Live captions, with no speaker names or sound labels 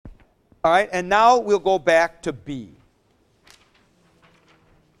All right, and now we'll go back to B.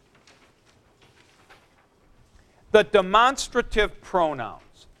 The demonstrative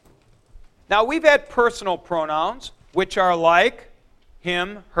pronouns. Now, we've had personal pronouns, which are like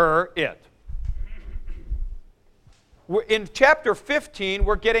him, her, it. In chapter 15,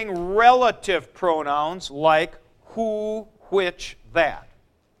 we're getting relative pronouns like who, which, that,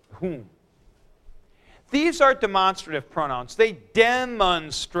 whom. These are demonstrative pronouns. They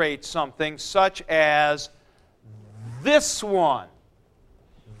demonstrate something such as this one,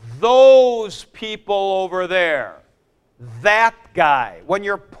 those people over there, that guy. When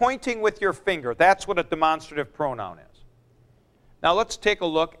you're pointing with your finger, that's what a demonstrative pronoun is. Now let's take a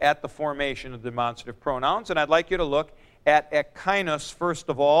look at the formation of demonstrative pronouns, and I'd like you to look at ekinus first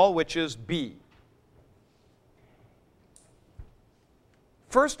of all, which is B.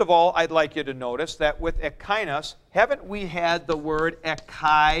 First of all, I'd like you to notice that with ekinus, haven't we had the word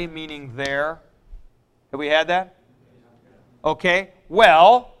ekai, meaning there? Have we had that? Okay,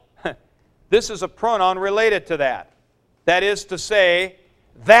 well, this is a pronoun related to that. That is to say,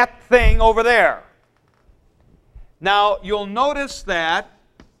 that thing over there. Now, you'll notice that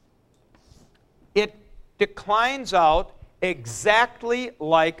it declines out exactly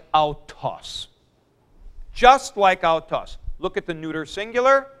like autos. Just like autos. Look at the neuter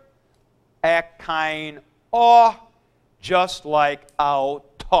singular. Ekain o, just like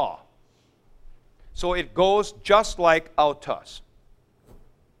auto. So it goes just like autos.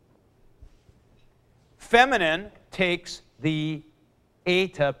 Feminine takes the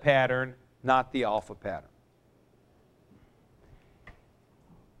eta pattern, not the alpha pattern.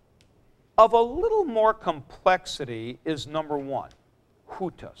 Of a little more complexity is number one,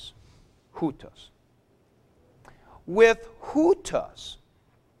 hutus. Hutus. With hutus,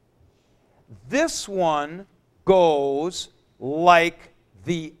 this one goes like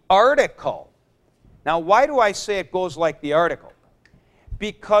the article. Now, why do I say it goes like the article?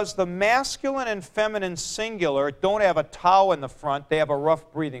 Because the masculine and feminine singular don't have a tau in the front, they have a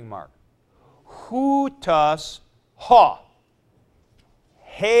rough breathing mark. Hutus, ha.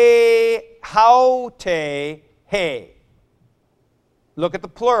 He, haute, he. Look at the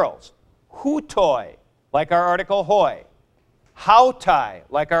plurals. Hutoi, like our article hoi. Hautai,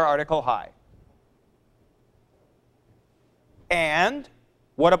 like our article hai. And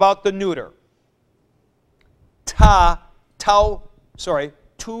what about the neuter? Tu,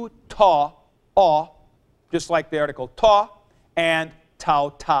 ta, o, just like the article ta, and tau,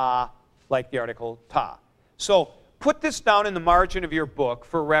 ta, like the article ta. So put this down in the margin of your book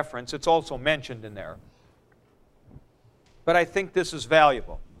for reference. It's also mentioned in there. But I think this is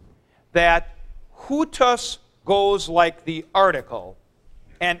valuable. That hutus goes like the article,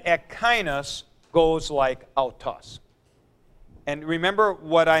 and ekinus goes like autos. And remember,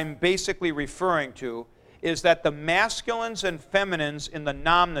 what I'm basically referring to is that the masculines and feminines in the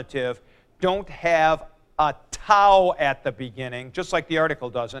nominative don't have a tau at the beginning, just like the article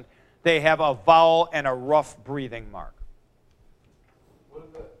doesn't. They have a vowel and a rough breathing mark. What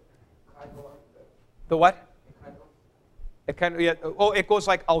is the The what? It goes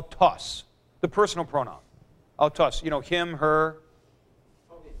like autos, the personal pronoun. Autos, him, her,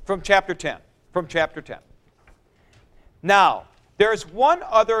 from chapter 10. From chapter 10. Now, there's one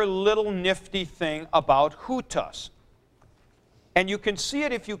other little nifty thing about hutus. And you can see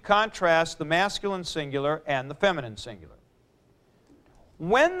it if you contrast the masculine singular and the feminine singular.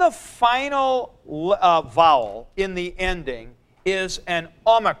 When the final vowel in the ending is an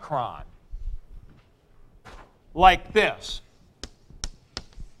omicron, like this,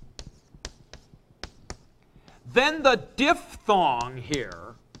 then the diphthong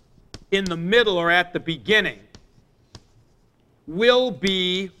here in the middle or at the beginning will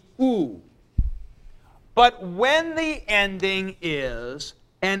be u. But when the ending is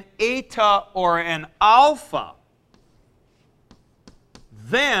an eta or an alpha,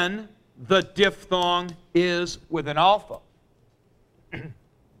 then the diphthong is with an alpha.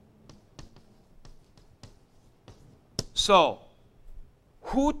 So,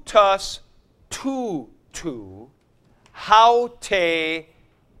 hutus tu, haute,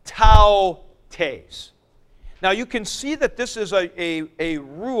 tau, tes. Now you can see that this is a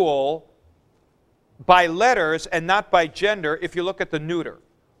rule by letters and not by gender if you look at the neuter.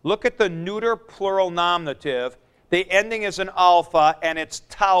 Look at the neuter plural nominative. The ending is an alpha and it's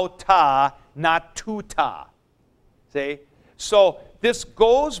tau ta, not tu ta. See? So this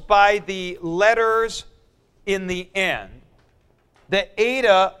goes by the letters in the end. The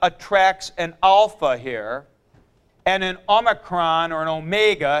eta attracts an alpha here, and an omicron or an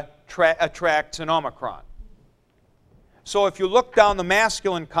omega attracts an omicron. So if you look down the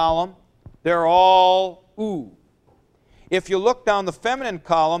masculine column, they're all oo. If you look down the feminine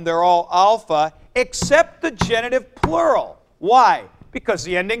column, they're all alpha, except the genitive plural. Why? Because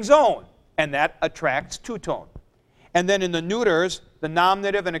the ending's own, and that attracts two-tone. And then in the neuters, the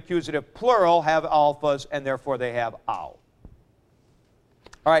nominative and accusative plural have alphas, and therefore they have ow.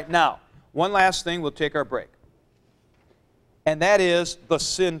 All right, now, one last thing, we'll take our break. And that is the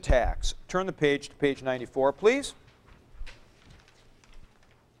syntax. Turn the page to page 94, please.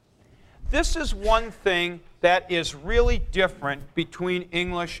 This is one thing that is really different between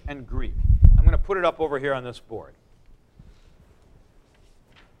English and Greek. I'm going to put it up over here on this board.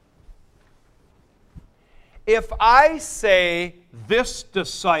 If I say this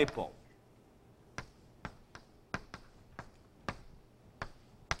disciple,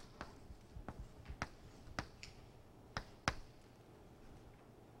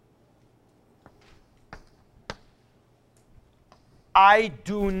 I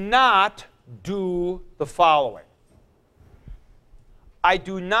do not do the following. I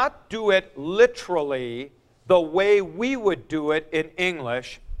do not do it literally the way we would do it in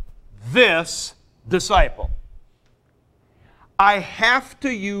English, this disciple. I have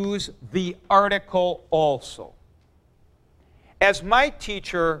to use the article also. As my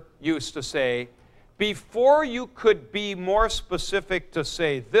teacher used to say, before you could be more specific to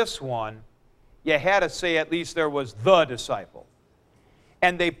say this one, you had to say at least there was the disciple.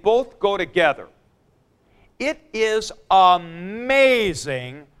 And they both go together. It is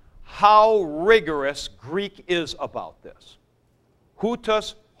amazing how rigorous Greek is about this.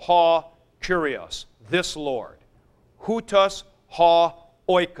 Houtos ha kurios, this Lord. Houtos ha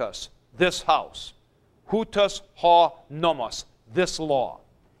oikos, this house. Houtos ha nomos, this law.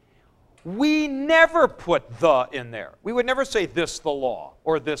 We never put the in there. We would never say this the law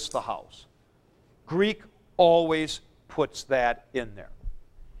or this the house. Greek always puts that in there.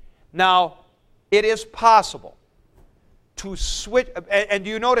 Now, it is possible to switch, and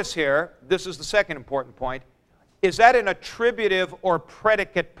you notice here, this is the second important point, is that an attributive or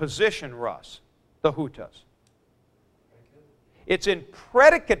predicate position, Russ, the houtos? It's in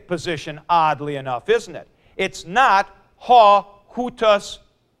predicate position, oddly enough, isn't it? It's not ha houtos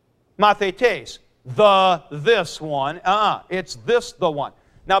mathetes, the this one. It's this the one.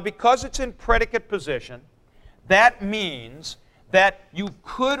 Now, because it's in predicate position, that means that you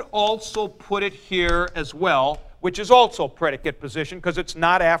could also put it here as well, which is also predicate position because it's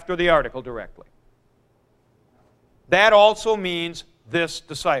not after the article directly. That also means this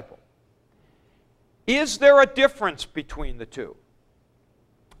disciple. Is there a difference between the two?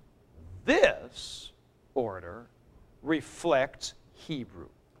 This order reflects Hebrew.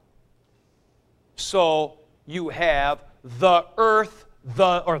 So you have the earth,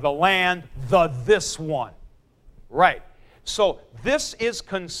 or the land, this one. Right. So this is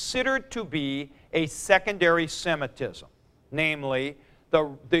considered to be a secondary Semitism, namely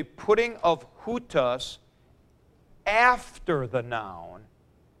the putting of houtos after the noun,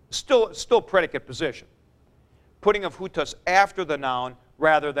 still predicate position, putting of houtos after the noun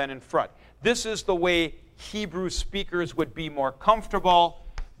rather than in front. This is the way Hebrew speakers would be more comfortable.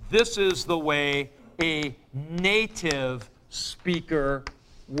 This is the way a native speaker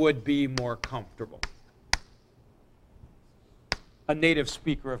would be more comfortable. A native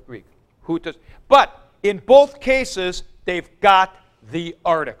speaker of Greek. Houtos. But in both cases, they've got the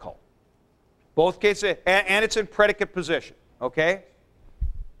article. Both cases, and it's in predicate position. Okay?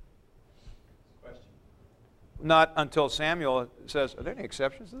 Question. Not until Samuel says, are there any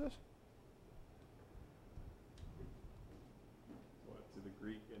exceptions to this? What, to the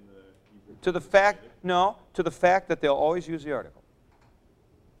Greek and the Hebrew? To the fact, no, to the fact that they'll always use the article.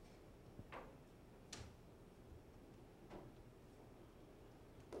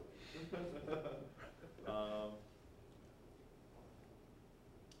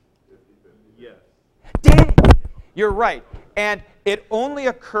 Yes. Dang! You're right. And it only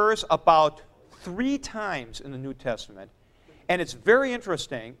occurs about 3 times in the New Testament. And it's very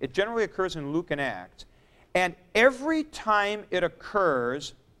interesting. It generally occurs in Luke and Acts. And every time it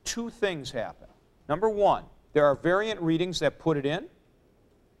occurs, 2 things happen. Number 1, there are variant readings that put it in,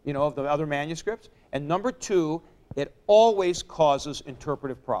 of the other manuscripts. And number 2, it always causes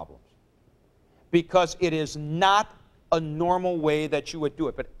interpretive problems. Because it is not a normal way that you would do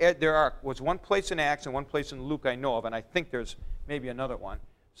it. But there was one place in Acts and one place in Luke I know of, and I think there's maybe another one,